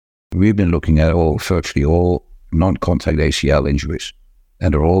We've been looking at virtually all non-contact ACL injuries,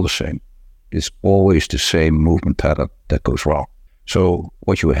 and they're all the same. It's always the same movement pattern that goes wrong. So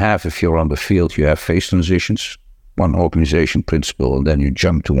what you have, if you're on the field, you have phase transitions, one organization principle, and then you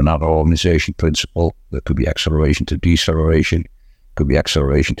jump to another organization principle. That could be acceleration to deceleration, could be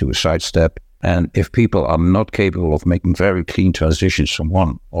acceleration to a sidestep. And if people are not capable of making very clean transitions from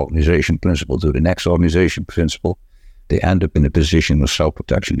one organization principle to the next organization principle, they end up in a position where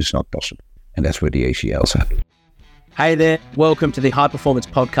self-protection is not possible. And that's where the ACLs happen. Hey there, welcome to the High Performance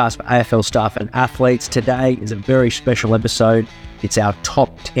Podcast for AFL staff and athletes. Today is a very special episode. It's our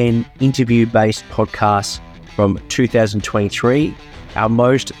top 10 interview-based podcasts from 2023, our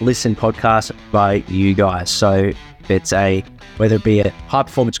most listened podcast by you guys. So it's whether it be a high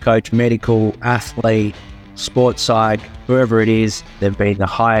performance coach, medical, athlete, sports psych, whoever it is, they've been the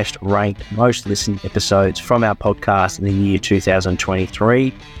highest ranked, most listened episodes from our podcast in the year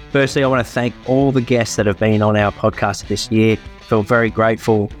 2023. Firstly, I want to thank all the guests that have been on our podcast this year. Feel very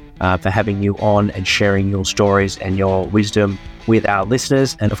grateful for having you on and sharing your stories and your wisdom with our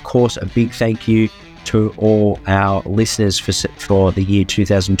listeners. And of course, a big thank you to all our listeners for the year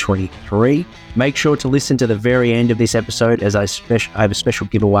 2023. Make sure to listen to the very end of this episode as I have a special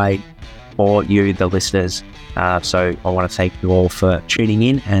giveaway for you, the listeners. So I want to thank you all for tuning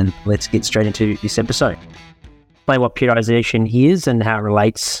in, and let's get straight into this episode. Explain what periodization is and how it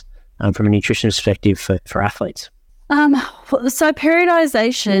relates from a nutrition perspective for athletes. So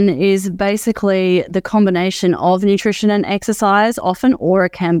periodization is basically the combination of nutrition and exercise often, or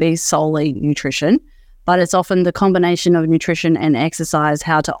it can be solely nutrition, but it's often the combination of nutrition and exercise,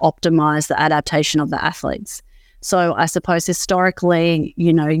 how to optimize the adaptation of the athletes. So I suppose historically,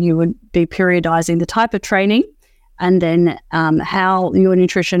 you would be periodizing the type of training and then how your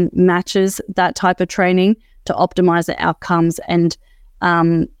nutrition matches that type of training to optimize the outcomes. And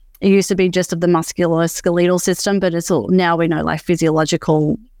it used to be just of the musculoskeletal system, but it's all now we know, like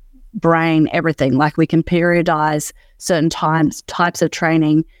physiological, brain, everything. Like we can periodize certain types of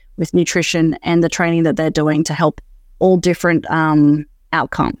training with nutrition and the training that they're doing to help all different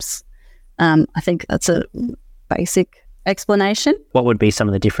outcomes. I think that's a basic explanation. What would be some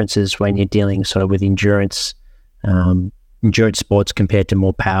of the differences when you're dealing sort of with endurance sports compared to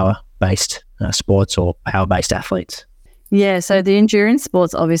more power-based sports or power-based athletes? Yeah, so the endurance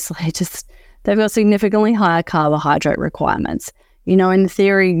sports, obviously, they've got significantly higher carbohydrate requirements. In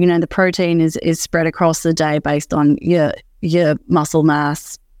theory, the protein is spread across the day based on your muscle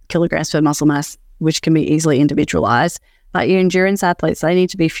mass, kilograms per muscle mass, which can be easily individualized. But your endurance athletes, they need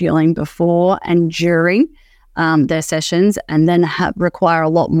to be fueling before and during their sessions, and then require a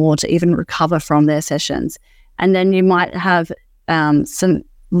lot more to even recover from their sessions. And then you might have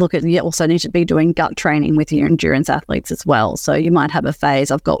you also need to be doing gut training with your endurance athletes as well. So you might have a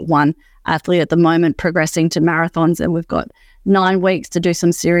phase. I've got one athlete at the moment progressing to marathons, and we've got 9 weeks to do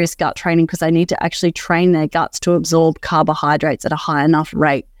some serious gut training because they need to actually train their guts to absorb carbohydrates at a high enough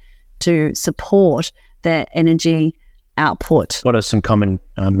rate to support their energy output. What are some common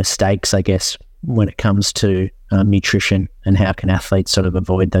mistakes, I guess, when it comes to nutrition, and how can athletes sort of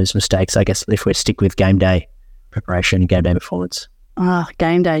avoid those mistakes? I guess if we stick with game day preparation and game day performance.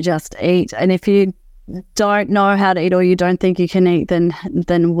 Game day, just eat. And if you don't know how to eat or you don't think you can eat,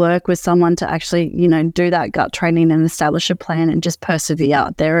 then work with someone to actually, do that gut training and establish a plan and just persevere.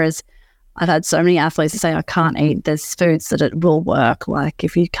 I've had so many athletes say, I can't eat. There's foods that it will work. Like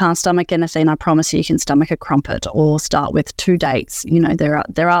if you can't stomach anything, I promise you can stomach a crumpet or start with 2 dates.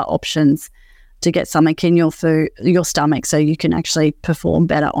 There are options to get something in your stomach so you can actually perform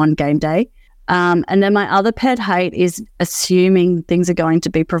better on game day. And then my other pet hate is assuming things are going to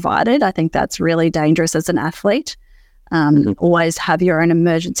be provided. I think that's really dangerous as an athlete. Always have your own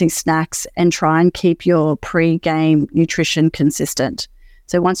emergency snacks and try and keep your pre-game nutrition consistent.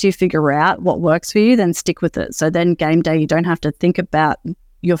 So once you figure out what works for you, then stick with it. So then game day, you don't have to think about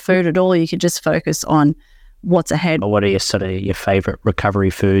your food at all. You can just focus on what's ahead. What are your favorite recovery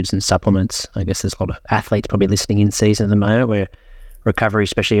foods and supplements? I guess there's a lot of athletes probably listening in season at the moment where recovery,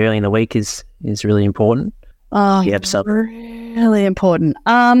 especially early in the week, is really important. Oh, really important.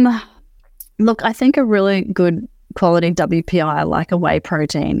 Look, I think a really good quality WPI, like a whey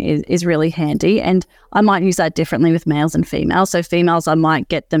protein, is really handy, and I might use that differently with males and females. So females, I might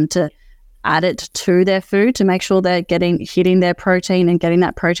get them to add it to their food to make sure they're hitting their protein and getting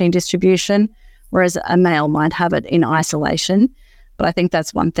that protein distribution, whereas a male might have it in isolation. But I think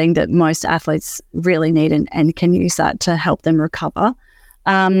that's one thing that most athletes really need and can use that to help them recover.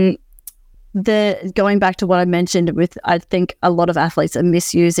 Going back to what I mentioned I think a lot of athletes are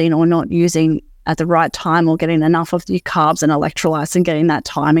misusing or not using at the right time, or getting enough of your carbs and electrolytes and getting that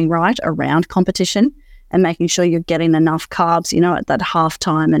timing right around competition, and making sure you're getting enough carbs, at that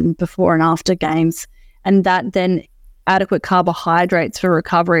halftime and before and after games. And that then adequate carbohydrates for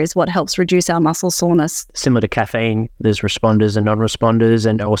recovery is what helps reduce our muscle soreness. Similar to caffeine, there's responders and non-responders,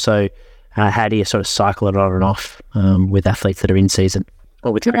 and also how do you sort of cycle it on and off with athletes that are in season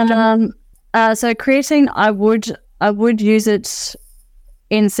or with creatine? So creatine, I would use it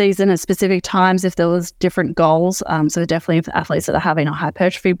in season at specific times if there was different goals. So definitely for athletes that are having a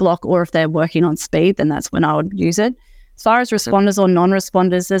hypertrophy block, or if they're working on speed, then that's when I would use it. As far as responders or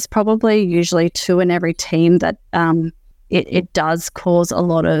non-responders, there's probably usually 2 in every team that it does cause a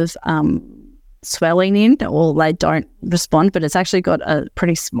lot of swelling in, or they don't respond, but it's actually got a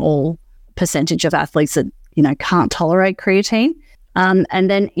pretty small percentage of athletes that, can't tolerate creatine. And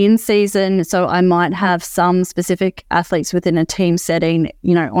then in season, so I might have some specific athletes within a team setting,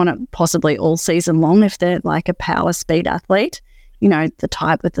 on it possibly all season long if they're like a power speed athlete, the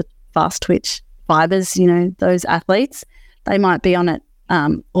type with the fast twitch fibers, those athletes, they might be on it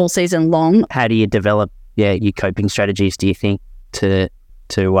all season long. How do you develop your coping strategies, do you think, to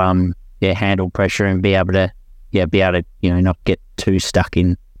handle pressure and be able to not get too stuck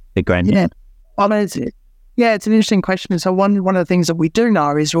in the grind? Yeah. I mean, it's an interesting question. So one of the things that we do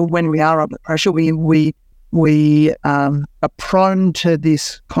know is when we are under pressure, we are prone to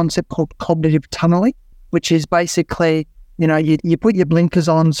this concept called cognitive tunneling, which is basically, you put your blinkers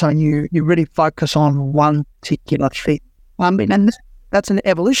on, so you really focus on one particular thing. And that's an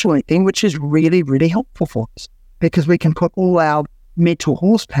evolutionary thing, which is really, really helpful for us, because we can put all our mental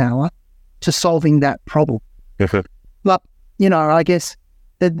horsepower to solving that problem. Mm-hmm. But, I guess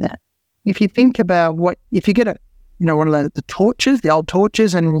that if you think about if you get one of the torches, the old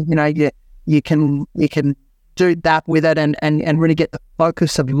torches, and, you can do that with it and really get the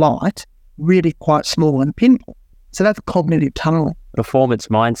focus of light really quite small and pinpoint. So that's cognitive tunneling. Performance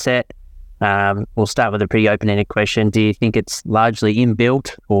mindset. We'll start with a pretty open-ended question. Do you think it's largely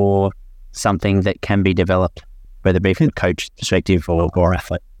inbuilt or something that can be developed, whether it be from a coach perspective or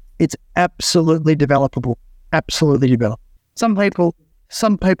athlete? It's absolutely developable. Absolutely developed. Some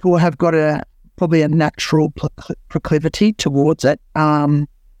people have got probably a natural proclivity towards it.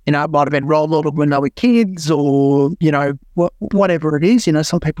 It might have been role modeled when they were kids, or whatever it is.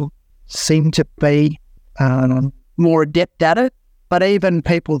 Some people seem to be more adept at it. But even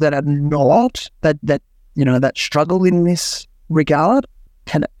people that are not, that struggle in this regard,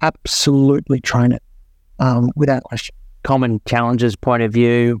 can absolutely train it without question. Common challenges point of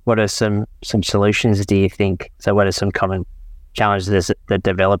view, what are some solutions, do you think? So what are some common challenges that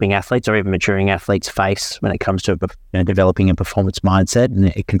developing athletes or even maturing athletes face when it comes to developing a performance mindset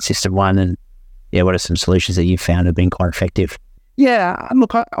and a consistent one? And what are some solutions that you've found have been quite effective? Yeah,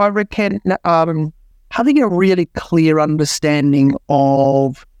 look, I reckon having a really clear understanding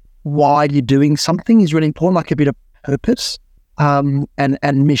of why you're doing something is really important, like a bit of purpose and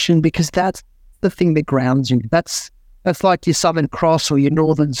mission, because that's the thing that grounds you. That's like your Southern Cross or your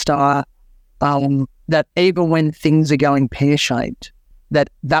Northern Star, that even when things are going pear-shaped, that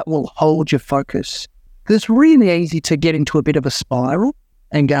will hold your focus. Because it's really easy to get into a bit of a spiral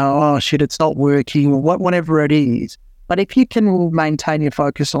and go, oh shit, it's not working, or whatever it is. But if you can maintain your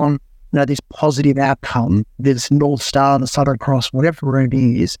focus on this positive outcome, this North Star, the Southern Cross, whatever it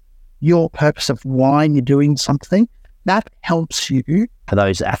is, your purpose of why you're doing something, that helps you. For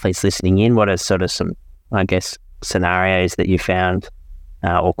those athletes listening in, what are sort of some, scenarios that you found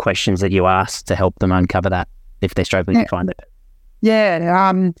or questions that you asked to help them uncover that if they're struggling to find it?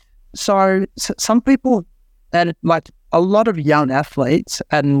 Yeah. So some people, and like a lot of young athletes,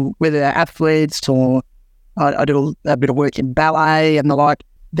 and whether they're athletes or I do a bit of work in ballet and the like,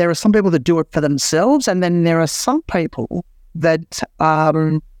 there are some people that do it for themselves, and then there are some people that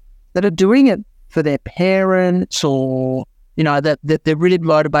are doing it for their parents, or that they're really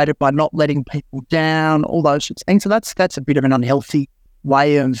motivated by not letting people down, all those sorts of things. So that's a bit of an unhealthy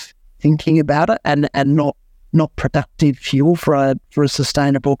way of thinking about it, and not productive fuel for a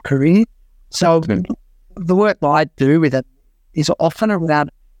sustainable career. So the work that I do with it is often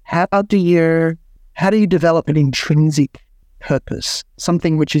around how do you develop an intrinsic purpose,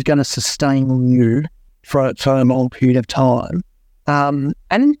 something which is going to sustain you for a long period of time. And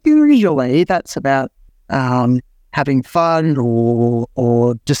usually that's about having fun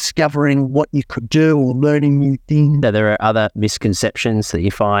or discovering what you could do or learning new things. So there are other misconceptions that you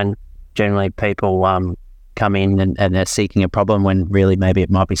find generally people come in and they're seeking a problem when really maybe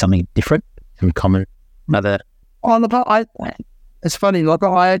it might be something different and common. It's funny,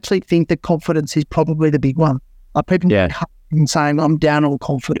 I actually think that confidence is probably the big one. People come in saying, I'm down on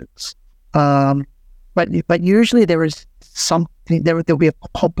confidence. But usually there is something, there'll be a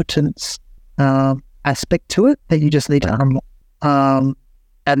competence aspect to it that you just need to unlock.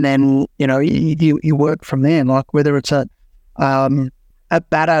 And then, you work from there, like whether it's a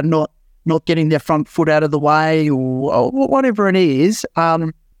batter not getting their front foot out of the way or whatever it is,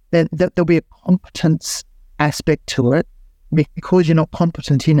 then there'll be a competence aspect to it. Because you're not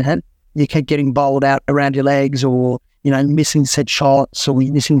competent in it, you keep getting bowled out around your legs or, missing set shots or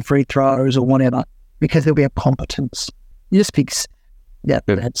missing free throws or whatever, because there'll be a competence. You just fix,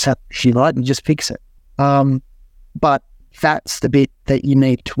 that's how you like, and just fix it. But that's the bit that you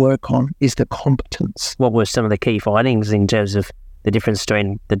need to work on, is the competence. What were some of the key findings in terms of the difference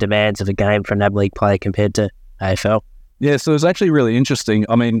between the demands of a game for an NAB League player compared to AFL? Yeah, so it's actually really interesting.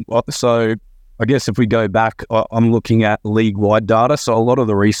 I mean, so I guess if we go back, I'm looking at league-wide data. So a lot of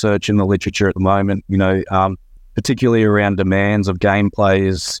the research in the literature at the moment, particularly around demands of gameplay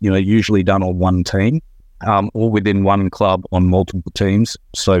is, usually done on one team or within one club on multiple teams.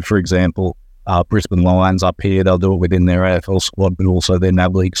 So, for example, Brisbane Lions up here, they'll do it within their AFL squad, but also their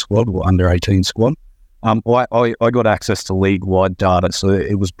NAB League squad or under-18 squad. I got access to league-wide data, so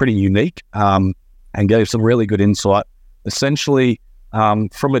it was pretty unique and gave some really good insight. Essentially,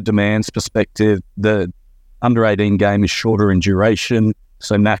 from a demands perspective, the under-18 game is shorter in duration,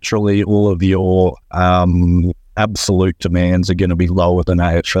 so naturally all of your absolute demands are going to be lower than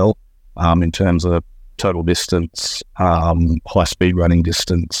AFL in terms of total distance, high-speed running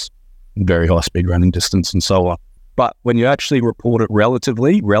distance, very high-speed running distance, and so on. But when you actually report it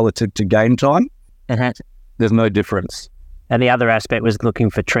relative to game time, there's no difference. And the other aspect was looking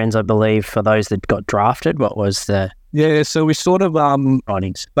for trends, I believe, for those that got drafted. What was the... Yeah, so we sort of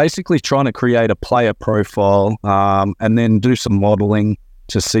basically trying to create a player profile and then do some modelling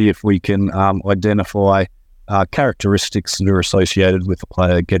to see if we can identify characteristics that are associated with the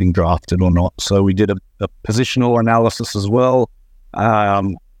player getting drafted or not. So we did a positional analysis as well.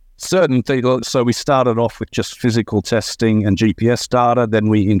 Certain things, so we started off with just physical testing and GPS data, then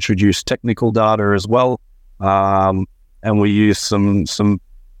we introduced technical data as well, and we used some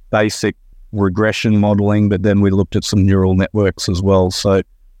basic regression modeling, but then we looked at some neural networks as well. So,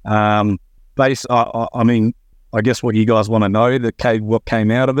 I mean, I guess what you guys want to know, what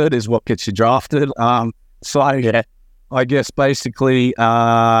came out of it is what gets you drafted. I guess basically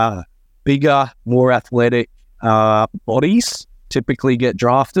bigger, more athletic bodies typically get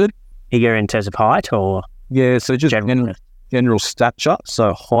drafted. Bigger in terms of height, or so just general stature,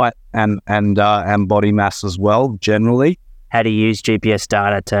 so height and body mass as well. Generally, how do you use GPS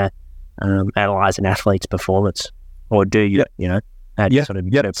data to analyze an athlete's performance, or do you? So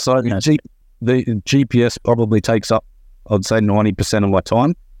the GPS probably takes up, I'd say, 90% of my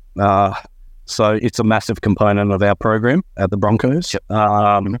time. So it's a massive component of our program at the Broncos.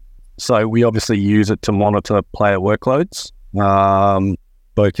 So we obviously use it to monitor player workloads,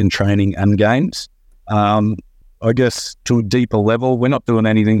 both in training and games. I guess to a deeper level, we're not doing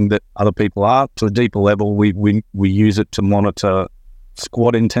anything that other people are. To a deeper level, we use it to monitor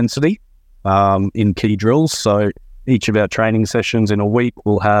squad intensity in key drills. So each of our training sessions in a week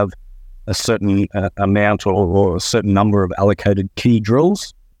will have a certain amount or a certain number of allocated key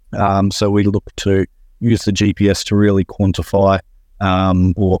drills. So we look to use the GPS to really quantify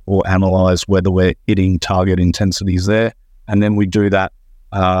or analyze whether we're hitting target intensities there. And then we do that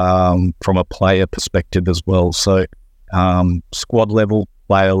from a player perspective as well. So squad level,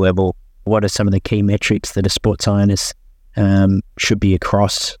 player level. What are some of the key metrics that a sports scientist should be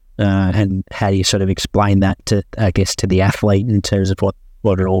across, and how do you sort of explain that to the athlete in terms of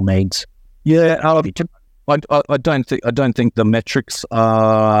what it all means? Yeah, I don't think the metrics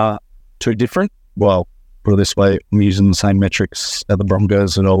are too different. Well, put it this way, I'm using the same metrics at the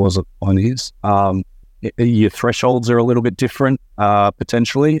Broncos that I was at Pioneers. Your thresholds are a little bit different,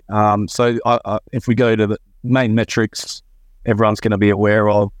 potentially. So if we go to the main metrics, everyone's going to be aware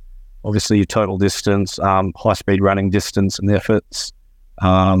of, obviously, your total distance, high-speed running distance and efforts,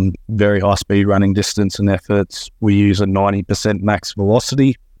 very high-speed running distance and efforts. We use a 90% max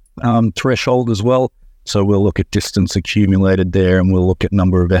velocity threshold as well. So we'll look at distance accumulated there, and we'll look at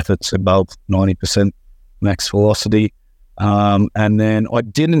number of efforts above 90% max velocity. And then I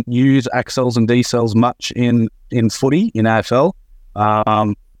didn't use accels and decels much in footy, in AFL.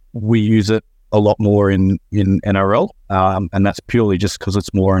 We use it a lot more in NRL, and that's purely just because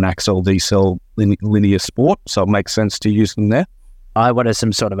it's more an accel decel linear sport, so it makes sense to use them there. What are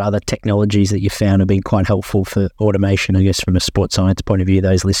some sort of other technologies that you found have been quite helpful for automation, I guess, from a sports science point of view,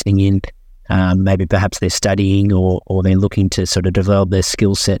 those listening in? Maybe perhaps they're studying or they're looking to sort of develop their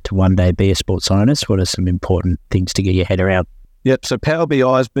skill set to one day be a sports scientist. What are some important things to get your head around? Yep. So Power BI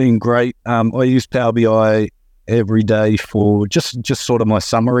has been great. I use Power BI every day for just sort of my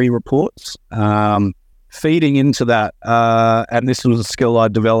summary reports. Feeding into that, and this was a skill I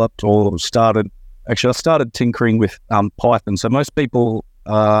developed or started. Actually, I started tinkering with Python. So most people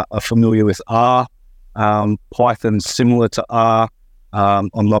are familiar with R. Python's similar to R. I'm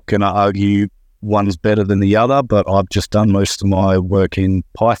not going to argue one's better than the other, but I've just done most of my work in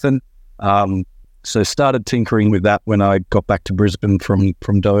Python. So started tinkering with that when I got back to Brisbane from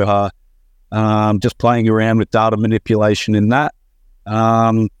Doha. Just playing around with data manipulation in that.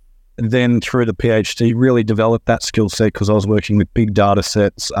 Then through the PhD, really developed that skill set because I was working with big data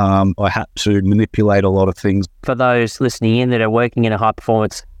sets. I had to manipulate a lot of things. For those listening in that are working in a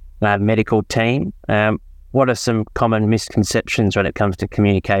high-performance medical team, what are some common misconceptions when it comes to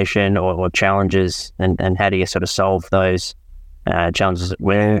communication or challenges, and how do you sort of solve those challenges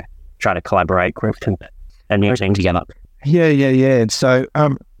where try to collaborate and working together? Yeah. So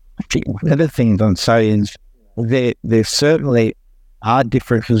one of the things I'm saying is there certainly are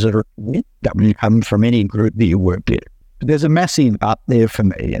differences that come from any group that you work with. But there's a massive up there for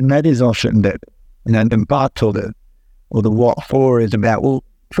me, and that is often that, the but or the what for is about, well,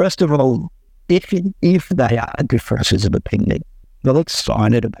 first of all, if they are differences of opinion, well, let's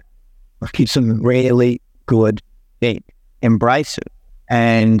sign it about. It's some really good thing. Embrace it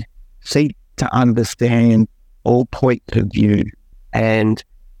and seek to understand all points of view. And,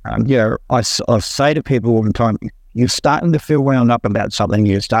 I say to people all the time, you're starting to feel wound up about something,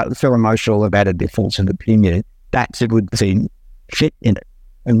 you're starting to feel emotional about a difference in opinion, that's a good thing. Sit in it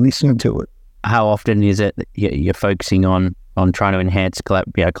and listen to it. How often is it that you're focusing on trying to enhance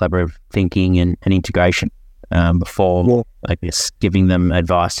collaborative thinking and integration before, I guess, giving them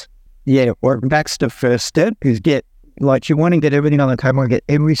advice? Yeah, well, that's the first step, is you want to get everything on the table and get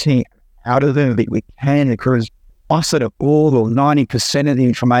everything out of them that we can, because I sort of all or 90% of the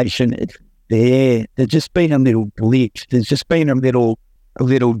information is there. There's just been a little glitch. There's just been a little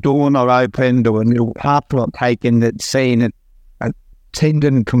door not opened or a little path not taken that's seen a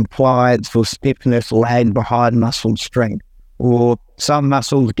tendon compliance for stiffness lag behind muscle strength, or some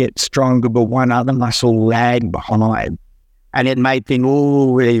muscles get stronger but one other muscle lag behind, and it may think,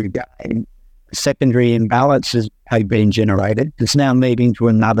 secondary imbalances have been generated. It's now leading to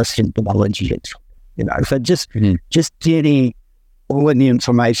another symptomology. So just getting all of the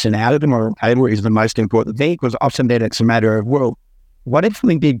information out of them on paper is the most important thing, because often then it's a matter of, well, what if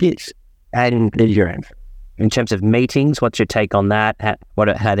we did this? And there's your answer. In terms of meetings, what's your take on that?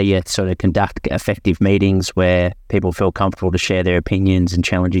 How do you sort of conduct effective meetings where people feel comfortable to share their opinions and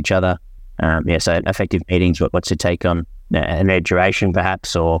challenge each other? So effective meetings, what's your take on their duration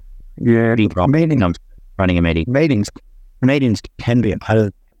perhaps, or running a meeting? Meetings can be a part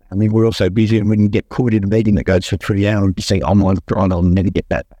of. We're also busy, and we can get caught in a meeting that goes for 3 hours. You say, I'll never get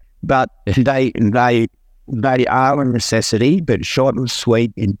that. But they are a necessity, but short and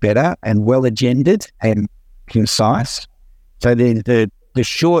sweet is better, and well agended and concise. So the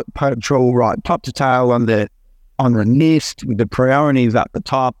short patrol, right, top to tail on the list, with the priorities up the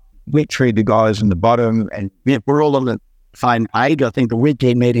top, literally the guys on the bottom, and we're all on the same page. I think the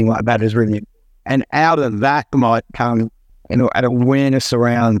weekend meeting like that is really, and out of that might come an awareness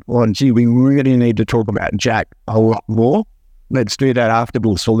around, we really need to talk about Jack a lot more. Let's do that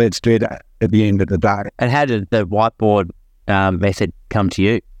afterwards, so let's do that at the end of the day. And how did the whiteboard method come to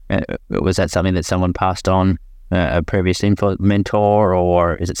you? Was that something that someone passed on, a previous mentor,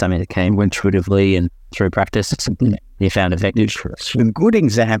 or is it something that came intuitively and through practice you found effective? A good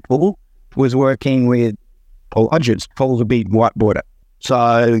example was working with Paul Hodges. Paul's a big whiteboarder.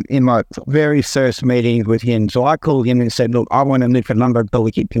 So in my very first meeting with him, so I called him and said, look, I want to look at number of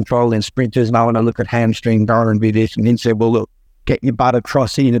delicate control in sprinters, and I want to look at hamstring, and be this. And he said, well, look, get your butt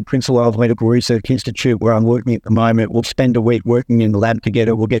across here to Prince of Wales Medical Research Institute, where I'm working at the moment. We'll spend a week working in the lab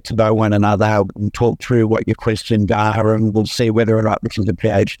together. We'll get to know one another and talk through what your questions are, and we'll see whether or not this is a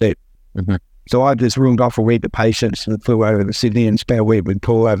PhD. Mm-hmm. So I just roomed off a week of patients and flew over to Sydney and spent a week with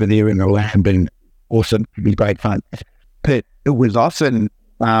Paul over there in the lab, and awesome. It was great fun. But it was often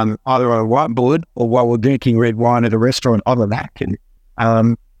either on a whiteboard or while we're drinking red wine at a restaurant on a napkin.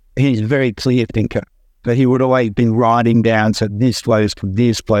 He's a very clear thinker, but he would always be writing down, so this flows to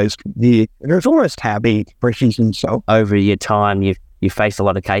this, flows to this. There's almost how he expresses himself. Over your time, you face a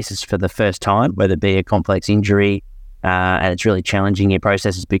lot of cases for the first time, whether it be a complex injury, and it's really challenging your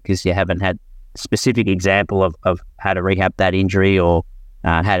processes because you haven't had a specific example of how to rehab that injury or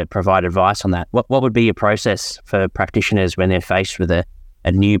how to provide advice on that. What would be your process for practitioners when they're faced with a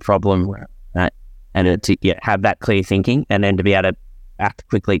new problem, and to have that clear thinking, and then to be able to act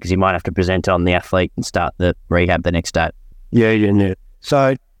quickly, because you might have to present on the athlete and start the rehab the next day? Yeah.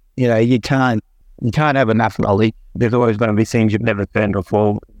 So, you can't have enough knowledge. There's always going to be things you've never done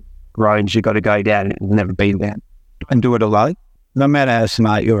before, roads you've got to go down and never been down, and do it alone. No matter how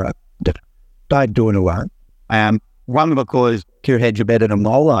smart you are, don't do it alone. One, because your heads are better than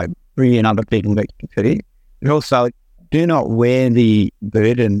molo, bring in other people that can fit in. And also, do not wear the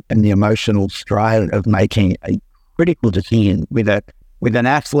burden and the emotional strain of making a critical decision with an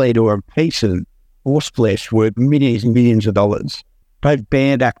athlete or a piece of horseflesh worth millions and millions of dollars. Don't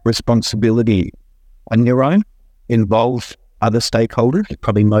bear that responsibility on your own. Involve other stakeholders.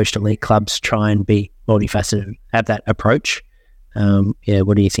 Probably most elite clubs try and be multifaceted, have that approach.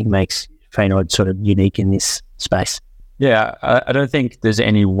 What do you think makes Feyenoord sort of unique in this space? Yeah, I don't think there's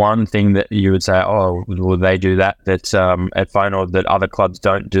any one thing that you would say, oh, well, they do that at Feyenoord that other clubs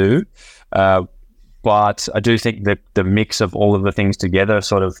don't do. But I do think that the mix of all of the things together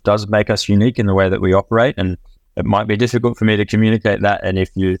sort of does make us unique in the way that we operate. And it might be difficult for me to communicate that. And if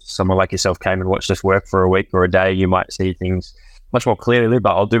someone like yourself came and watched us work for a week or a day, you might see things much more clearly,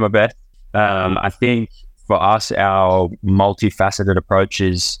 but I'll do my best. I think for us, our multifaceted approach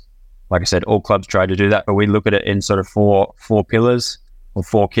is, like I said, all clubs try to do that, but we look at it in sort of four pillars or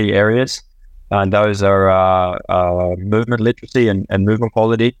 4 key areas. And those are movement literacy and movement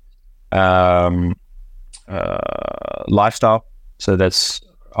quality, lifestyle. So that's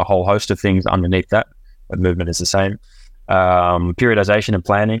a whole host of things underneath that, but movement is the same. Periodization and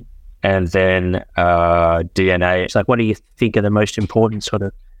planning, and then DNA. It's like, what do you think are the most important sort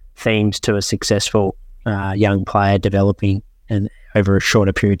of themes to a successful young player developing and over a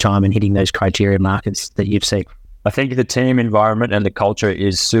shorter period of time and hitting those criteria markers that you've seen? I think the team environment and the culture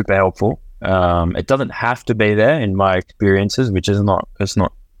is super helpful. It doesn't have to be there in my experiences, which it's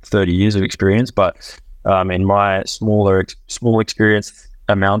not 30 years of experience, but in my small experience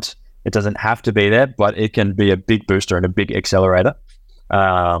amount, it doesn't have to be there, but it can be a big booster and a big accelerator.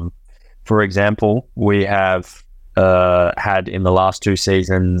 For example, we have had in the last 2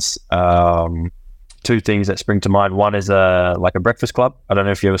 seasons 2 things that spring to mind. One is like a breakfast club. I don't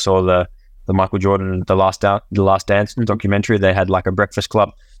know if you ever saw the Michael Jordan The Last Dance documentary. They had like a breakfast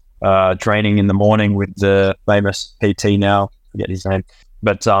club training in the morning with the famous PT now, I forget his name,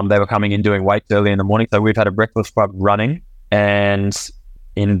 but they were coming in doing weights early in the morning. So we've had a breakfast club running, and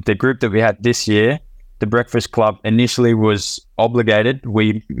in the group that we had this year, the breakfast club initially was obligated.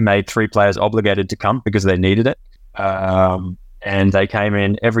 We made 3 players obligated to come because they needed it. And they came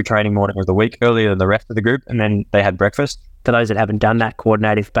in every training morning of the week earlier than the rest of the group, and then they had breakfast. For those that haven't done that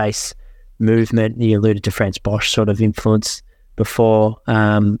coordinative base movement, you alluded to Franz Bosch sort of influence before.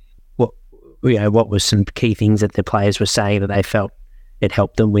 What was some key things that the players were saying that they felt it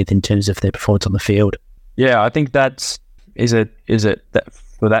helped them with in terms of their performance on the field? Yeah, I think that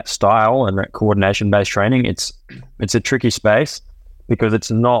for that style and that coordination-based training, it's a tricky space because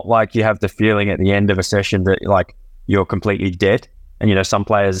it's not like you have the feeling at the end of a session that like you're completely dead. And, some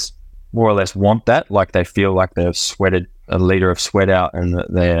players more or less want that, like they feel like they've sweated a liter of sweat out and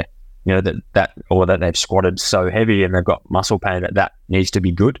that they're, that they've squatted so heavy and they've got muscle pain that needs to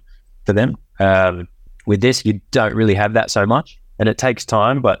be good for them. With this, you don't really have that so much, and it takes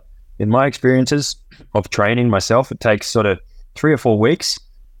time. But in my experiences of training myself, it takes sort of 3 or 4 weeks,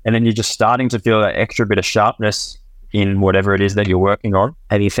 and then you're just starting to feel that extra bit of sharpness in whatever it is that you're working on.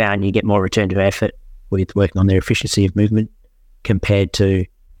 Have you found you get more return to effort with working on their efficiency of movement compared to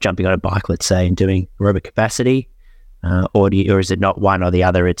jumping on a bike, let's say, and doing aerobic capacity? Or is it not one or the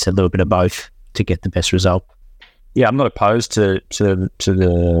other? It's a little bit of both to get the best result. Yeah, I'm not opposed to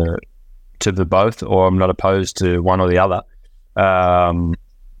the both, or I'm not opposed to one or the other.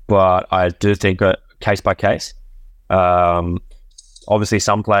 But I do think case by case. Obviously,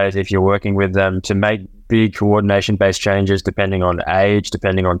 some players, if you're working with them to make big coordination-based changes, depending on age,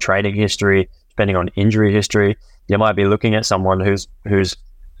 depending on training history, depending on injury history, you might be looking at someone whose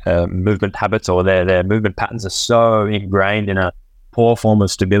movement habits or their movement patterns are so ingrained in a poor form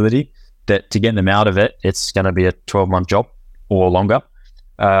of stability that to get them out of it, it's going to be a 12-month job or longer.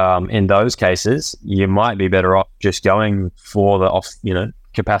 In those cases, you might be better off just going for the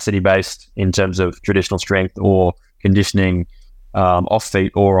capacity-based in terms of traditional strength or conditioning off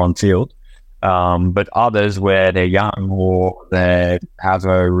feet or on field. But others where they're young or they have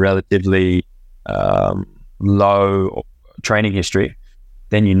a relatively low training history,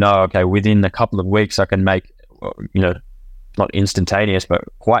 then okay, within a couple of weeks I can make, not instantaneous, but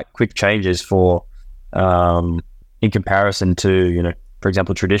quite quick changes for, in comparison to, for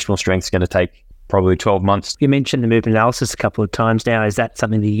example, traditional strength is going to take probably 12 months. You mentioned the movement analysis a couple of times now. Is that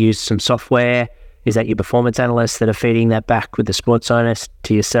something that you use some software? Is that your performance analysts that are feeding that back with the sports scientist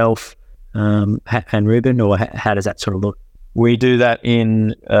to yourself and Ruben, or how does that sort of look? We do that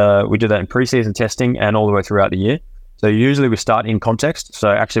in preseason testing and all the way throughout the year. So usually we start in context. So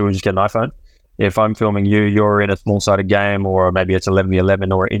actually we just get an iPhone. If I'm filming you, you're in a small-sided game, or maybe it's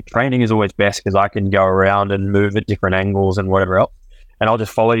 11v11, or in training is always best because I can go around and move at different angles and whatever else. And I'll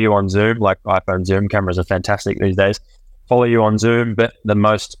just follow you on Zoom. Like iPhone Zoom cameras are fantastic these days. Follow you on Zoom, but the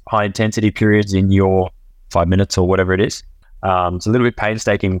most high-intensity periods in your 5 minutes or whatever it is. It's a little bit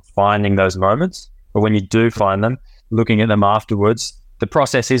painstaking finding those moments, but when you do find them, looking at them afterwards, the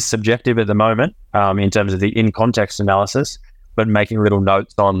process is subjective at the moment in terms of the in-context analysis, but making little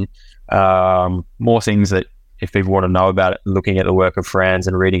notes on more things that if people want to know about it, looking at the work of Franz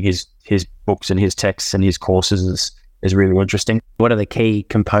and reading his books and his texts and his courses is really interesting. What are the key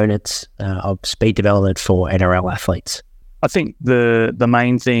components of speed development for NRL athletes? I think the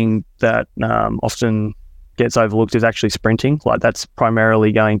main thing that often gets overlooked is actually sprinting. Like that's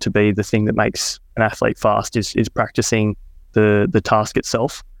primarily going to be the thing that makes an athlete fast is practicing the task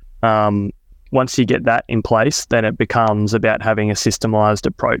itself. Once you get that in place, then it becomes about having a systemized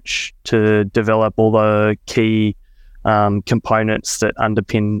approach to develop all the key components that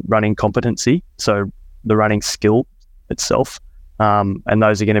underpin running competency. So the running skill itself. And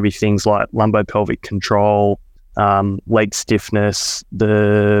those are going to be things like lumbopelvic control, leg stiffness,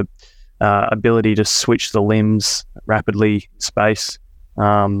 the ability to switch the limbs rapidly in space.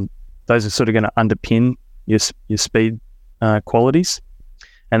 Those are sort of going to underpin your speed qualities.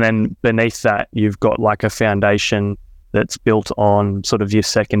 And then beneath that, you've got like a foundation that's built on sort of your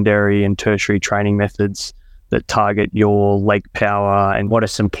secondary and tertiary training methods that target your leg power. And what are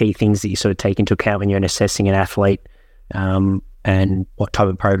some key things that you sort of take into account when you're assessing an athlete, and what type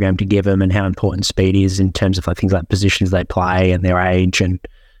of program to give them, and how important speed is in terms of like things like positions they play and their age and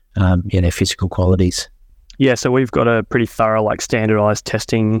their physical qualities? Yeah, so we've got a pretty thorough, like standardized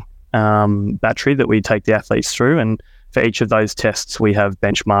testing battery that we take the athletes through, and for each of those tests, we have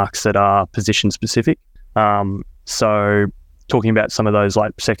benchmarks that are position specific. So talking about some of those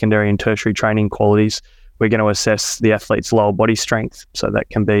like secondary and tertiary training qualities, we're going to assess the athlete's lower body strength. So that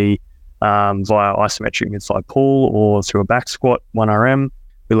can be via isometric mid-thigh pull or through a back squat, 1RM.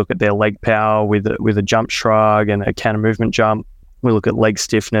 We look at their leg power with a jump shrug and a counter movement jump. We look at leg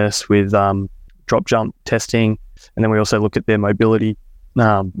stiffness with drop jump testing. And then we also look at their mobility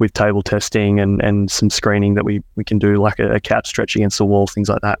with table testing and some screening that we can do, like a couch stretch against the wall, things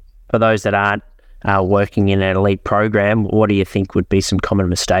like that. For those that aren't working in an elite program, what do you think would be some common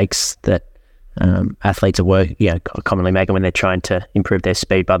mistakes that athletes are commonly making when they're trying to improve their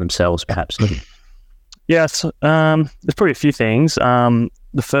speed by themselves, perhaps? Yes, there's probably a few things. The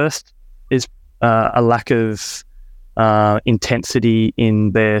first is a lack of intensity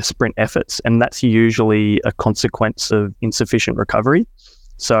in their sprint efforts, and that's usually a consequence of insufficient recovery.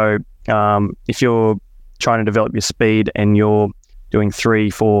 So if you're trying to develop your speed and you're doing 3,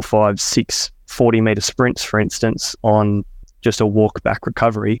 4, 5, 6 40-meter sprints, for instance, on just a walk back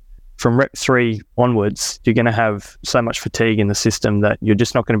recovery, from rep 3 onwards, you're going to have so much fatigue in the system that you're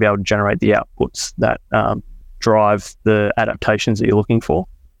just not going to be able to generate the outputs that drive the adaptations that you're looking for.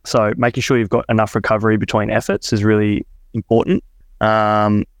 So making sure you've got enough recovery between efforts is really important.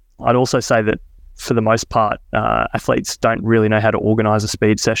 I'd also say that for the most part, athletes don't really know how to organise a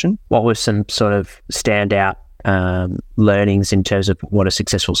speed session. What were some sort of standout learnings in terms of what a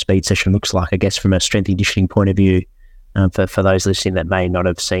successful speed session looks like, I guess, from a strength and conditioning point of view, for those listening that may not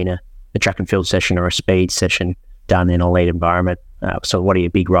have seen a track and field session or a speed session done in a lead environment? So what are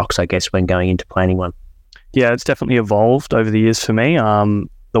your big rocks, I guess, when going into planning one? Yeah, it's definitely evolved over the years for me.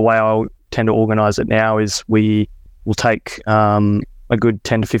 The way I tend to organise it now is we will take a good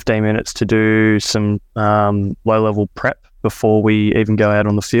 10 to 15 minutes to do some low-level prep before we even go out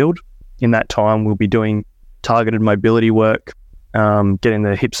on the field. In that time, we'll be doing targeted mobility work, getting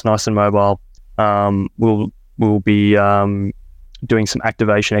the hips nice and mobile. We'll be doing some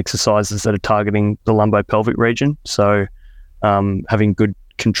activation exercises that are targeting the lumbopelvic region. So having good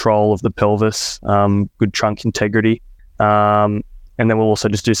control of the pelvis, good trunk integrity. And then we'll also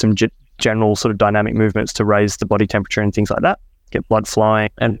just do some general sort of dynamic movements to raise the body temperature and things like that, get blood flowing.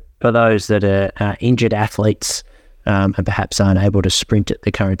 And for those that are injured athletes and perhaps aren't able to sprint at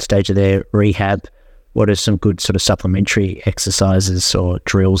the current stage of their rehab, what are some good sort of supplementary exercises or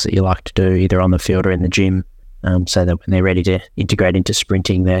drills that you like to do either on the field or in the gym, so that when they're ready to integrate into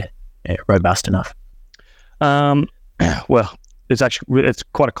sprinting, they're robust enough? Well, it's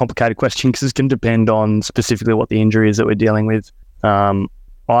quite a complicated question because it's going to depend on specifically what the injury is that we're dealing with.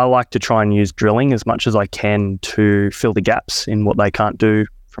 I like to try and use drilling as much as I can to fill the gaps in what they can't do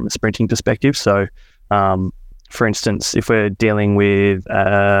from a sprinting perspective. So, for instance, if we're dealing with,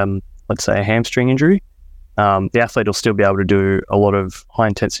 let's say, a hamstring injury, the athlete will still be able to do a lot of high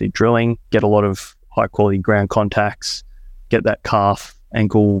intensity drilling, get a lot of high quality ground contacts, get that calf,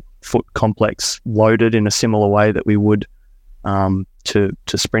 ankle, foot complex loaded in a similar way that we would to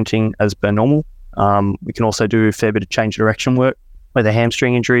sprinting as per normal. We can also do a fair bit of change direction work with a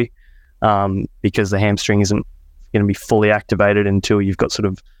hamstring injury, because the hamstring isn't going to be fully activated until you've got sort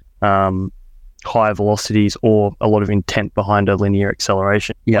of higher velocities or a lot of intent behind a linear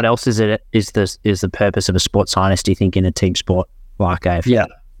acceleration. What else is the purpose of a sports scientist, do you think, in a team sport like AFL?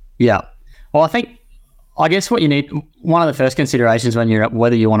 Yeah. Well, I guess what you need, one of the first considerations when you're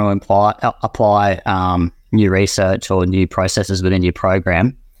whether you want to apply new research or new processes within your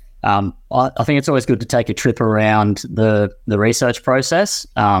program, I think it's always good to take a trip around the research process.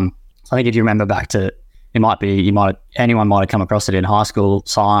 I think if you remember back to, anyone might have come across it in high school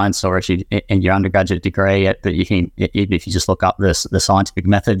science, or actually in your undergraduate degree. But you can, if you just look up the scientific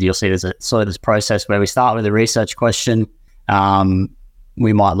method, you'll see there's a sort of this process where we start with a research question.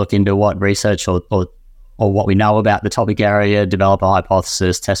 We might look into what research or what we know about the topic area, develop a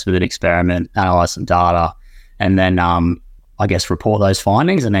hypothesis, test with an experiment, analyze some data, and then I guess report those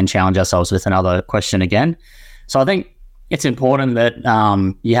findings, and then challenge ourselves with another question again. So I think it's important that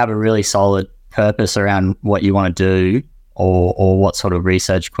you have a really solid purpose around what you want to do, or what sort of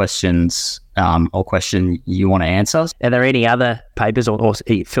research questions or question you want to answer. Are there any other papers, or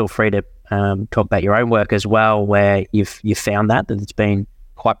feel free to talk about your own work as well, where you've found that it's been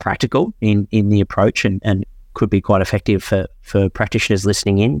quite practical in the approach and could be quite effective for practitioners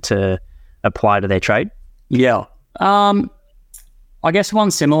listening in to apply to their trade? Yeah. I guess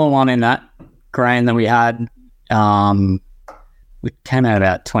one similar one in that grain that we had, we came out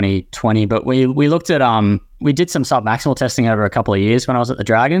about 2020, but we looked at, we did some submaximal testing over a couple of years when I was at the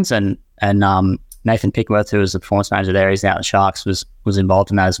Dragons, and Nathan Pickworth, who was the performance manager there, he's now at the Sharks, was involved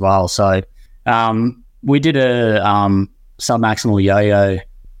in that as well. So we did a submaximal yo-yo,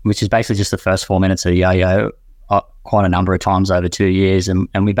 which is basically just the first 4 minutes of yo-yo quite a number of times over 2 years. And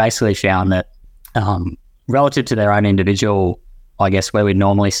we basically found that relative to their own individual, I guess, where we'd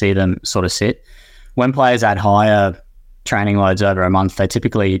normally see them sort of sit, when players add higher training loads over a month, they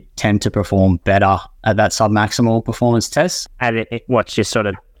typically tend to perform better at that submaximal performance test. And what's your sort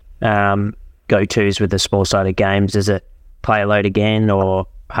of go-tos with the small-sided games? Is it player load again, or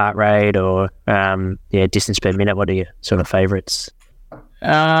heart rate, or distance per minute? What are your sort of favourites?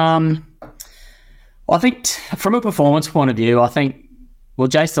 I think from a performance point of view,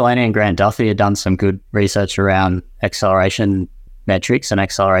 Jace Delaney and Grant Duffy have done some good research around acceleration metrics and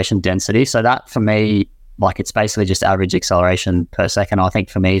acceleration density. So that, for me, it's basically just average acceleration per second. I think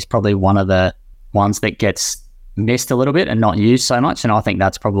for me is probably one of the ones that gets missed a little bit and not used so much. And I think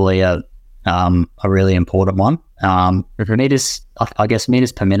that's probably a really important one. Meters, I guess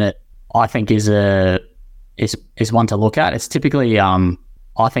meters per minute, I think is one to look at. It's typically,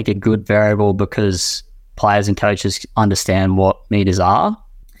 I think, a good variable because players and coaches understand what meters are,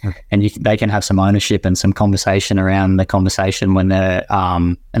 and they can have some ownership and some conversation around the conversation when they're,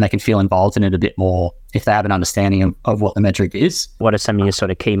 and they can feel involved in it a bit more if they have an understanding of what the metric is. What are some of your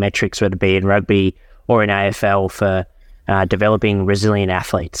sort of key metrics, whether it be in rugby or in AFL, for developing resilient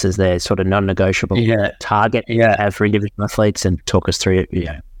athletes as their sort of non-negotiable target for individual athletes? And talk us through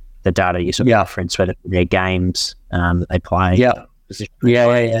the data you sort of reference, whether their games that they play.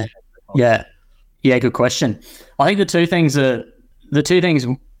 Yeah, good question. I think the two things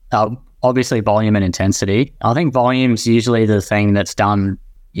are obviously volume and intensity. I think volume's usually the thing that's done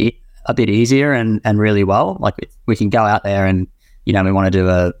a bit easier and really well. Like, we can go out there and, we want to do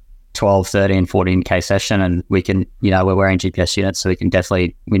a 12, 13, 14K session, and we can, we're wearing GPS units, so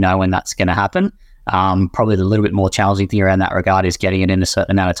we know when that's going to happen. Probably the little bit more challenging thing around that regard is getting it in a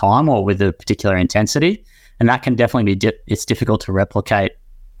certain amount of time or with a particular intensity. And that can definitely be, it's difficult to replicate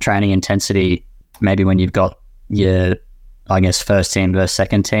training intensity, maybe when you've got your, I guess, first team versus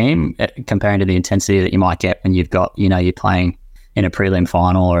second team, comparing to the intensity that you might get when you've got, you're playing in a prelim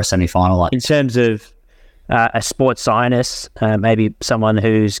final or a semi-final. In terms of a sports scientist, maybe someone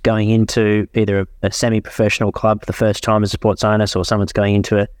who's going into either a semi-professional club for the first time as a sports scientist, or someone's going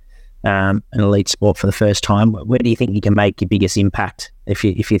into an elite sport for the first time, where do you think you can make your biggest impact if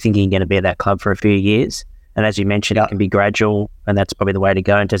you're thinking you're going to be at that club for a few years? And as you mentioned, it can be gradual, and that's probably the way to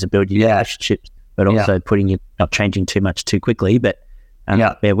go in terms of building your relationships, but also not changing too much too quickly. But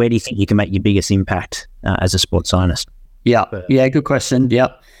where do you think you can make your biggest impact as a sports scientist? Good question.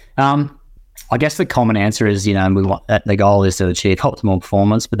 I guess the common answer is, we want the goal is to achieve optimal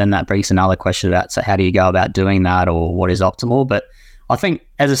performance, but then that brings another question about, so how do you go about doing that, or what is optimal? But I think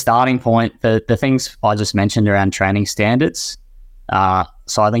as a starting point, the things I just mentioned around training standards.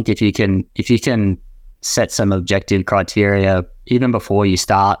 So I think if you can set some objective criteria even before you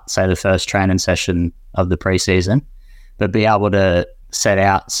start, say, the first training session of the preseason, but be able to set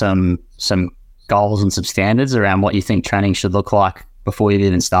out some goals and some standards around what you think training should look like before you've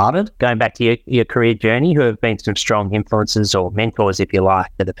even started. Going back to your career journey, who have been some strong influences or mentors, if you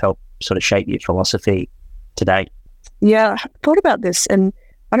like, that have helped sort of shape your philosophy today? Yeah, I've thought about this, and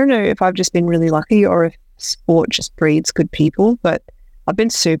I don't know if I've just been really lucky or if sport just breeds good people, but I've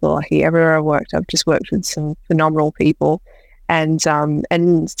been super lucky. Everywhere I've worked, I've just worked with some phenomenal people, and some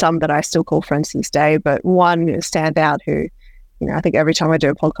that I still call friends to this day. But one standout who, I think every time I do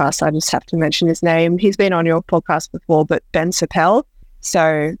a podcast, I just have to mention his name. He's been on your podcast before, but Ben Sapel.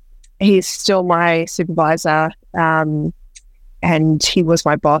 So he's still my supervisor, and he was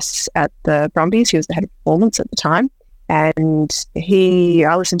my boss at the Brumbies. He was the head of performance at the time. And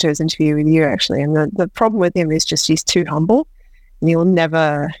I listened to his interview with you actually, and the problem with him is just he's too humble, and he'll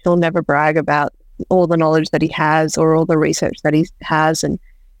never brag about all the knowledge that he has or all the research that he has and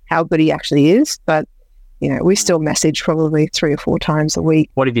how good he actually is. But we still message probably 3 or 4 times a week.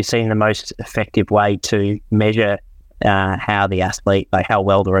 What have you seen the most effective way to measure how the athlete, like how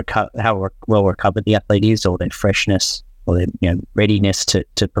well recovered the athlete is, or their freshness, or their readiness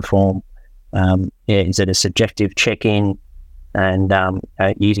to perform? Is it a subjective check-in and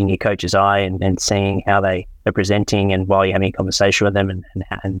using your coach's eye and seeing how they are presenting, and while you're having a conversation with them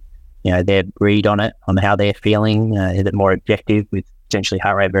and their read on it, on how they're feeling? Is it more objective with potentially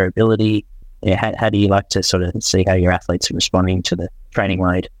heart rate variability? How do you like to sort of see how your athletes are responding to the training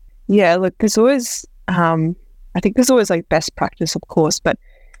load? Yeah, look, there's always, I think there's always like best practice, of course, but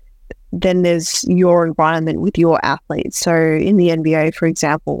then there's your environment with your athletes. So in the NBA, for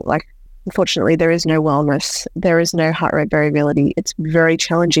example, like, unfortunately, there is no wellness. There is no heart rate variability. It's very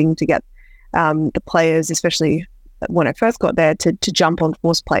challenging to get the players, especially when I first got there, to jump on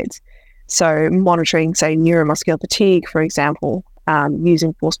force plates. So monitoring, say, neuromuscular fatigue, for example,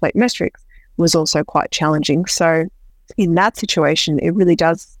 using force plate metrics was also quite challenging. So in that situation, it really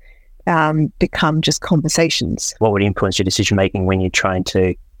does become just conversations. What would influence your decision-making when you're trying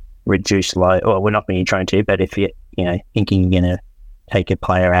to reduce load? Or well, not when you're trying to, but if you're thinking you're going to take a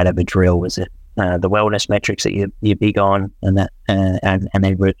player out of a drill? Was it the wellness metrics that you're big on, and that and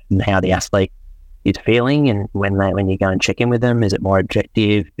how the athlete is feeling, and when you go and check in with them, is it more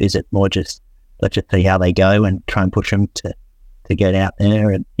objective? Is it more just let's just see how they go and try and push them to get out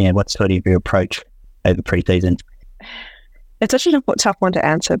there? And what's sort of your approach over pre-season? It's actually a tough one to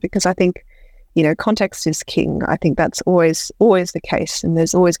answer, because I think context is king. I think that's always the case, and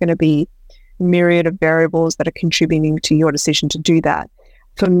there's always going to be myriad of variables that are contributing to your decision to do that.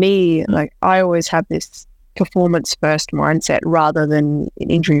 For me, like, I always have this performance first mindset rather than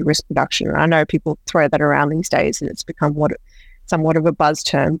injury risk reduction. And I know people throw that around these days, and it's become somewhat of a buzz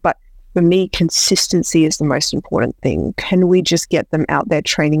term, but for me, consistency is the most important thing. Can we just get them out there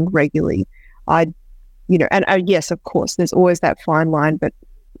training regularly? Yes, of course, there's always that fine line, but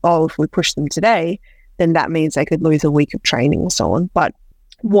if we push them today, then that means they could lose a week of training and so on. But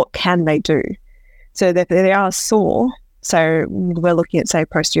what can they do? So that they are sore. So we're looking at, say,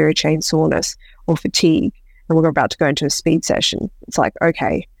 posterior chain soreness or fatigue, and we're about to go into a speed session. It's like,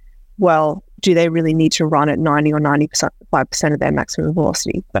 okay, well, do they really need to run at 90 or 95% of their maximum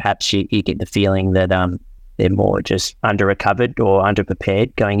velocity? Perhaps you get the feeling that they're more just under-recovered or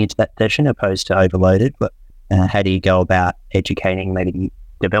under-prepared going into that session opposed to overloaded. But how do you go about educating, maybe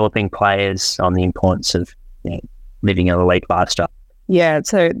developing players on the importance of living an elite lifestyle? Yeah,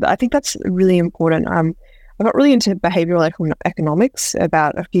 so I think that's really important. I got really into behavioral economics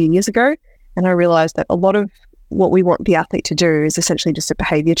about a few years ago, and I realized that a lot of what we want the athlete to do is essentially just a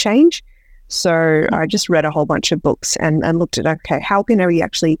behavior change. So I just read a whole bunch of books and looked at, okay, how can we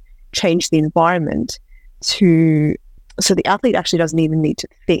actually change the environment so the athlete actually doesn't even need to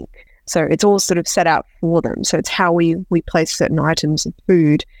think. So it's all sort of set out for them. So it's how we place certain items of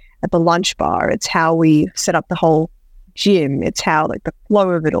food at the lunch bar. It's how we set up the whole gym. It's how, like, the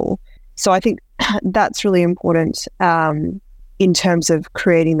flow of it all. So I think that's really important in terms of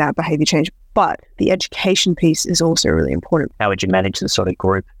creating that behavior change. But the education piece is also really important. How would you manage the sort of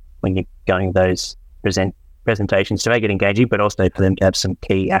group when you're going those presentations to make it engaging, but also for them to have some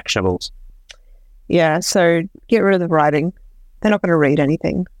key actionables? Yeah, so get rid of the writing. They're not going to read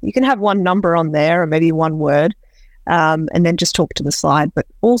anything. You can have one number on there or maybe one word, and then just talk to the slide, but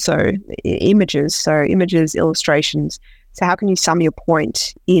also images. So images, illustrations. So how can you sum your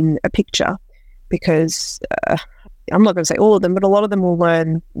point in a picture? Because I'm not going to say all of them, but a lot of them will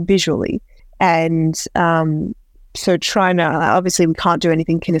learn visually. And so trying to, obviously we can't do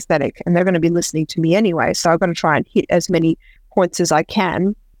anything kinesthetic, and they're going to be listening to me anyway. So I've got to try and hit as many points as I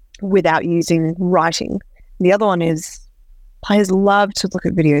can without using writing. The other one is players love to look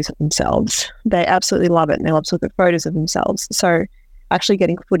at videos of themselves. They absolutely love it, and they love to look at photos of themselves. So actually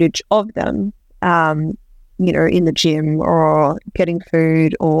getting footage of them, in the gym or getting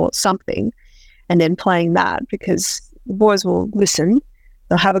food or something, and then playing that, because the boys will listen,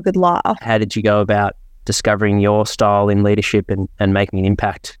 they'll have a good laugh. How did you go about discovering your style in leadership and making an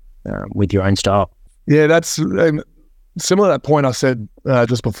impact with your own style? Yeah, that's similar to that point I said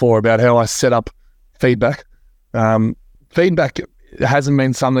just before about how I set up feedback. Feedback hasn't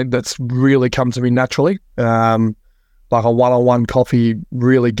been something that's really come to me naturally. Like a one-on-one coffee,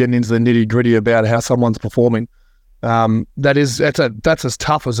 really getting into the nitty-gritty about how someone's performing. That's as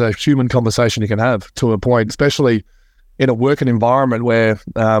tough as a human conversation you can have to a point, especially in a working environment where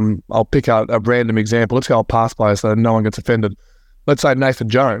I'll pick out a random example. Let's go on pass player so no one gets offended. Let's say Nathan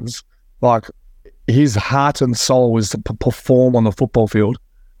Jones, like his heart and soul is to perform on the football field,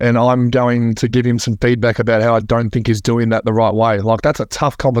 and I'm going to give him some feedback about how I don't think he's doing that the right way. Like, that's a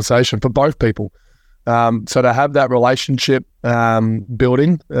tough conversation for both people. So to have that relationship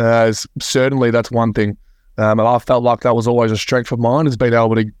building, certainly that's one thing. And I felt like that was always a strength of mine, is being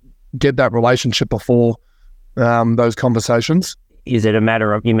able to get that relationship before those conversations. Is it a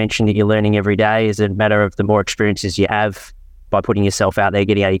matter of, you mentioned that you're learning every day, is it a matter of the more experiences you have by putting yourself out there,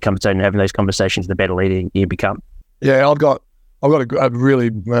 getting out of your comfort zone and having those conversations, the better leader you become? Yeah, I've got a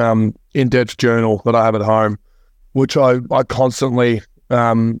really in-depth journal that I have at home, which I constantly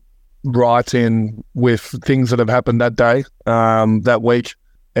write in with things that have happened that day, that week.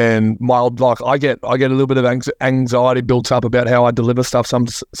 And I get a little bit of anxiety built up about how I deliver stuff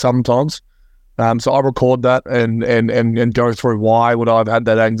sometimes. So I record that and go through why would I have had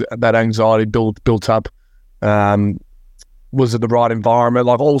that anxiety built up. Was it the right environment?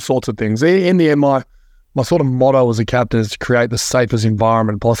 Like, all sorts of things. In the end, my sort of motto as a captain is to create the safest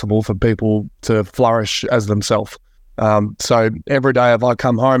environment possible for people to flourish as themselves. So every day, if I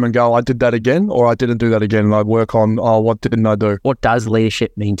come home and go, I did that again, or I didn't do that again, and I work on, what didn't I do? What does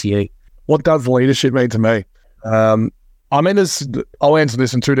leadership mean to you? What does leadership mean to me? I'll answer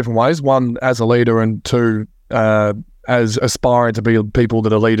this in two different ways. One, as a leader, and two, as aspiring to be people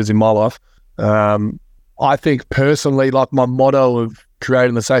that are leaders in my life. I think personally, like, my motto of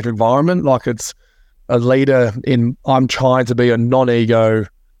creating a safe environment, like, it's a leader I'm trying to be a non-ego,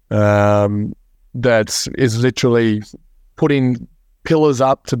 that is literally putting pillars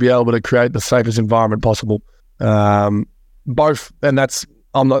up to be able to create the safest environment possible. Both, and that's,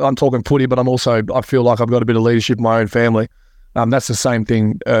 I'm talking footy, but I feel like I've got a bit of leadership in my own family. That's the same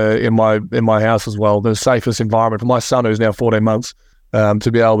thing in my house as well. The safest environment for my son, who's now 14 months,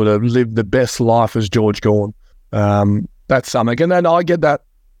 to be able to live the best life as George Gorn. That's something, and then I get that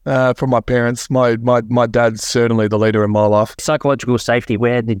from my parents. My dad's certainly the leader in my life. Psychological safety.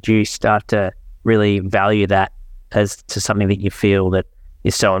 Where did you start to really value that as to something that you feel that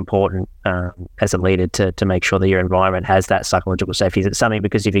is so important as a leader to make sure that your environment has that psychological safety? Is it something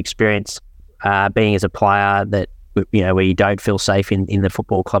because you've experienced being as a player that, where you don't feel safe in the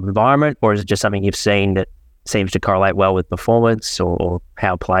football club environment, or is it just something you've seen that seems to correlate well with performance or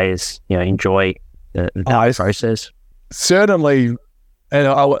how players, enjoy the process? Certainly, and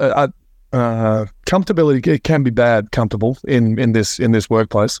comfortability, it can be bad comfortable in this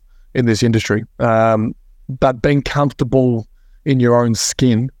workplace, in this industry. But being comfortable in your own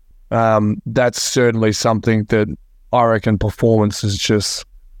skin, that's certainly something that I reckon performance is just,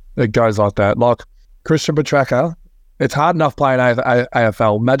 it goes like that. Like Christian Petracca, it's hard enough playing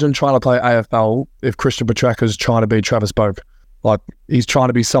AFL. Imagine trying to play AFL if Christian Petracca's trying to be Travis Boak. Like, he's trying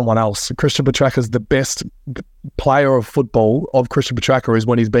to be someone else. Christian Petracca's the best player of football of Christian Petracca is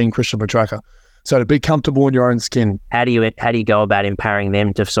when he's being Christian Petracca. So to be comfortable in your own skin. How do you go about empowering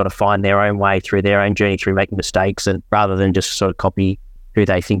them to sort of find their own way through their own journey, through making mistakes, and rather than just sort of copy who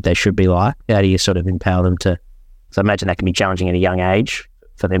they think they should be like? How do you sort of empower them to? So I imagine that can be challenging at a young age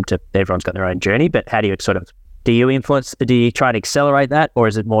for them to. Everyone's got their own journey, but how do you do you influence? Do you try to accelerate that, or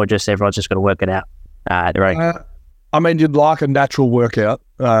is it more just everyone's just got to work it out at their own? I mean, you'd like a natural workout.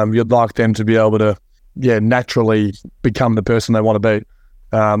 You'd like them to be able to, naturally become the person they want to be.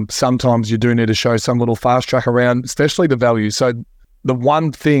 Sometimes you do need to show some little fast track around, especially the values. So the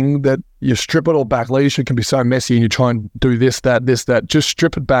one thing that you strip it all back, leadership can be so messy, and you try and do this, that, just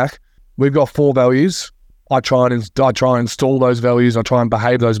strip it back. We've got 4 values. I try and install those values. I try and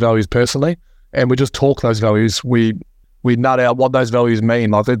behave those values personally, and we just talk those values. We nut out what those values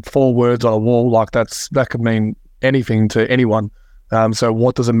mean. Like, they're 4 words on a wall. Like, that could mean anything to anyone. So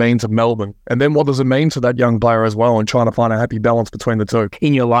what does it mean to Melbourne? And then what does it mean to that young player as well, and trying to find a happy balance between the two?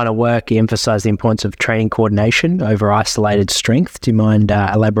 In your line of work, you emphasise the importance of training coordination over isolated strength. Do you mind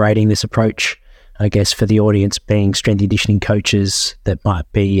elaborating this approach, I guess, for the audience being strength and conditioning coaches that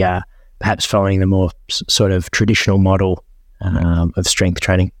might be perhaps following the more sort of traditional model of strength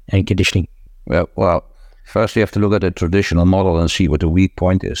training and conditioning? Well, first you have to look at the traditional model and see what the weak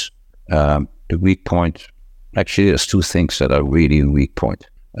point is. The weak point, actually, there's two things that are really a weak point.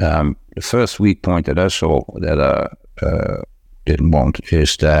 The first weak point that I saw that I didn't want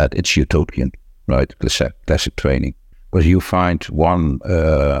is that it's utopian, right? Classic training. Because you find one,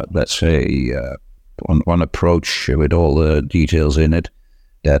 let's say, one approach with all the details in it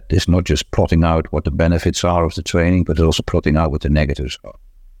that is not just plotting out what the benefits are of the training, but also plotting out what the negatives are.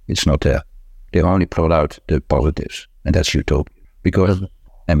 It's not there. They only plot out the positives, and that's utopia. Because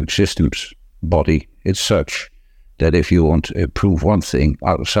dynamic systems body is such that if you want to improve one thing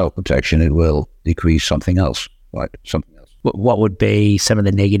out of self-protection, it will decrease something else, right? Something else. What would be some of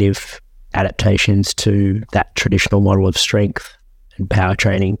the negative adaptations to that traditional model of strength and power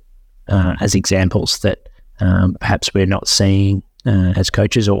training as examples that perhaps we're not seeing as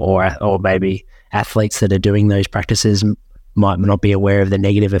coaches, or maybe athletes that are doing those practices might not be aware of the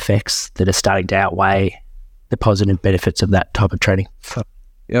negative effects that are starting to outweigh the positive benefits of that type of training?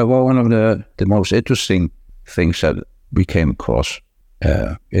 Yeah, well, one of the most interesting things that we came across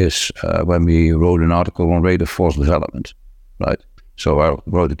is when we wrote an article on rate of force development, right? So I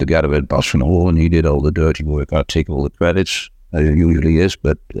wrote it together with Bas van Oel, and he did all the dirty work. I take all the credits, as it usually is,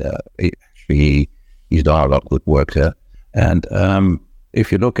 but he's done a lot of good work there. And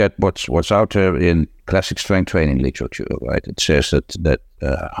if you look at what's out there in classic strength training literature, right, it says that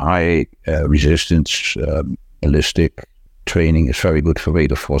high resistance ballistic training is very good for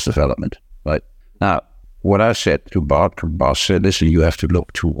rate of force development, right? Now, what I said to Bas said, listen, you have to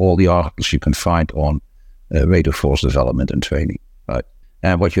look to all the articles you can find on rate of force development and training, right?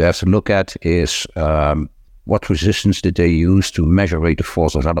 And what you have to look at is what resistance did they use to measure rate of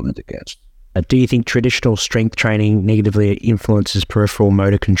force development against? Do you think traditional strength training negatively influences peripheral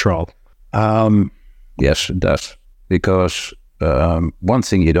motor control? Yes, it does. Because one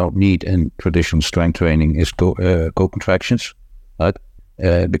thing you don't need in traditional strength training is co-contractions, right?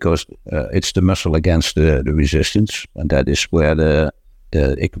 Because it's the muscle against the resistance, and that is where the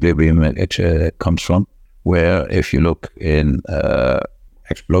equilibrium comes from. Where if you look in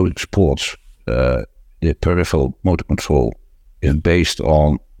explosive sports, the peripheral motor control is based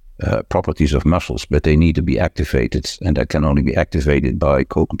on properties of muscles, but they need to be activated, and that can only be activated by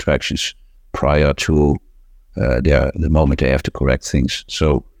co-contractions prior to the moment they have to correct things.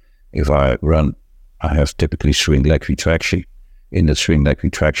 So if I run, I have typically swing leg retraction. In the swing leg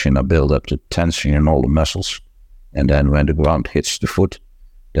retraction, I build up the tension in all the muscles, and then when the ground hits the foot,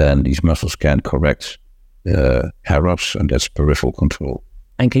 then these muscles can correct errors, and that's peripheral control.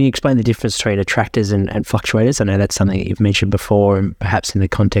 And can you explain the difference between attractors and fluctuators? I know that's something that you've mentioned before, and perhaps in the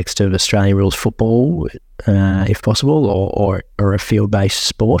context of Australian rules football, if possible, or a field-based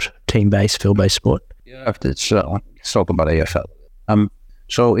sport, team-based, field-based sport. Yeah, let's talk about AFL.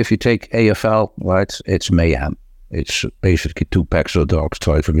 So if you take AFL, right, it's mayhem. It's basically two packs of dogs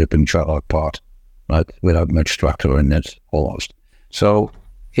trying to rip each other apart, right, without much structure in it, almost. So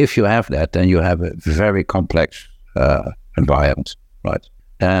if you have that, then you have a very complex environment, right?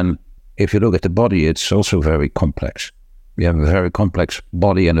 And if you look at the body, it's also very complex. We have a very complex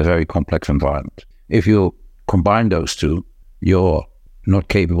body and a very complex environment. If you combine those two, you're not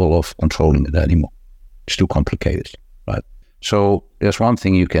capable of controlling it anymore. It's too complicated, right? So there's one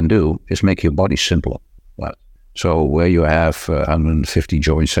thing you can do is make your body simpler, right? So where you have 150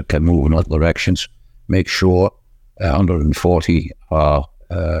 joints that can move in all directions, make sure 140 are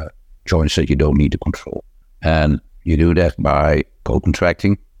joints that you don't need to control. And you do that by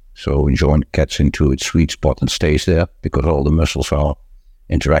co-contracting. So a joint gets into its sweet spot and stays there because all the muscles are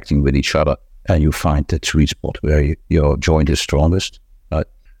interacting with each other, and you find that sweet spot where your joint is strongest, right?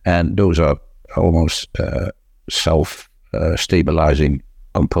 And those are almost self-stabilizing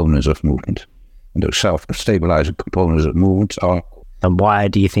components of movement. And those self-stabilizing components of movement are... And why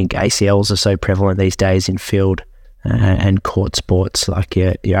do you think ACLs are so prevalent these days in field and court sports like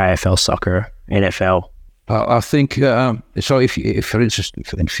your AFL soccer, NFL? I think, so if for instance,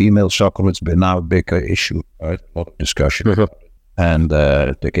 in female soccer, it's been now a big issue, right? A lot of discussion. Mm-hmm. And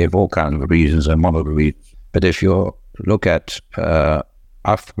they gave all kinds of reasons, and one of the reasons. But if you look at,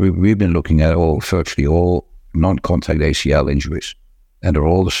 we've been looking at virtually all non-contact ACL injuries, and they're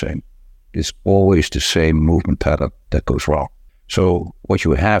all the same. It's always the same movement pattern that goes wrong. So what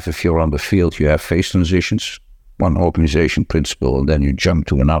you have, if you're on the field, you have phase transitions one organization principle, and then you jump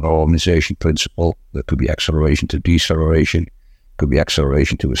to another organization principle. That could be acceleration to deceleration, could be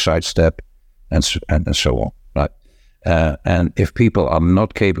acceleration to a sidestep, and so on, right? And if people are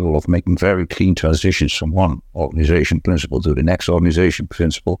not capable of making very clean transitions from one organization principle to the next organization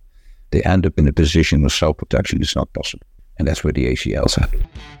principle, they end up in a position where self-protection is not possible. And that's where the ACLs happen.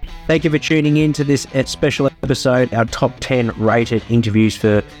 Thank you for tuning in to this special episode, our top 10 rated interviews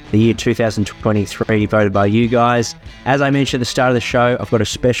for the year 2023, voted by you guys. As I mentioned at the start of the show, I've got a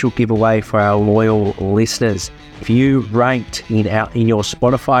special giveaway for our loyal listeners. If you ranked in your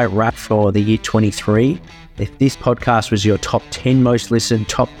Spotify Wrap for the year 23, if this podcast was your top 10 most listened,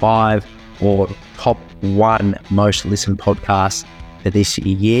 top 5, or top 1 most listened podcast for this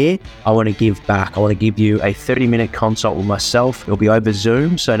year, I want to give back. I want to give you a 30-minute consult with myself. It'll be over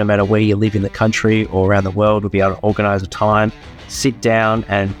Zoom, so no matter where you live in the country or around the world, we'll be able to organize a time, sit down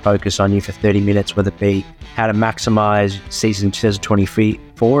and focus on you for 30 minutes, whether it be how to maximize season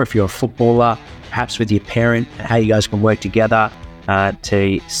 2024 if you're a footballer, perhaps with your parent, and how you guys can work together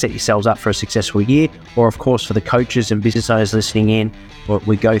to set yourselves up for a successful year, or of course for the coaches and business owners listening in,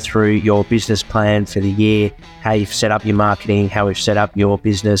 we go through your business plan for the year, how you've set up your marketing, how we've set up your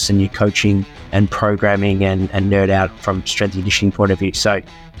business and your coaching and programming, and nerd out from strength and conditioning point of view. So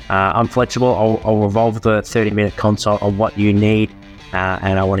I'm flexible. I'll revolve the 30-minute consult on what you need,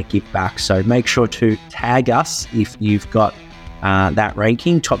 and I want to give back. So make sure to tag us if you've got that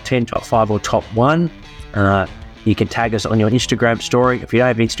ranking, top 10, top 5, or top 1. You can tag us on your Instagram story. If you don't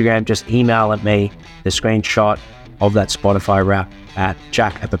have Instagram, just email at me the screenshot of that Spotify Wrap at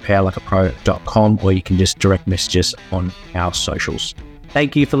jack@preparelikeapro.com, or you can just direct message us on our socials.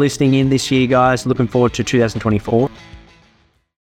 Thank you for listening in this year, guys. Looking forward to 2024.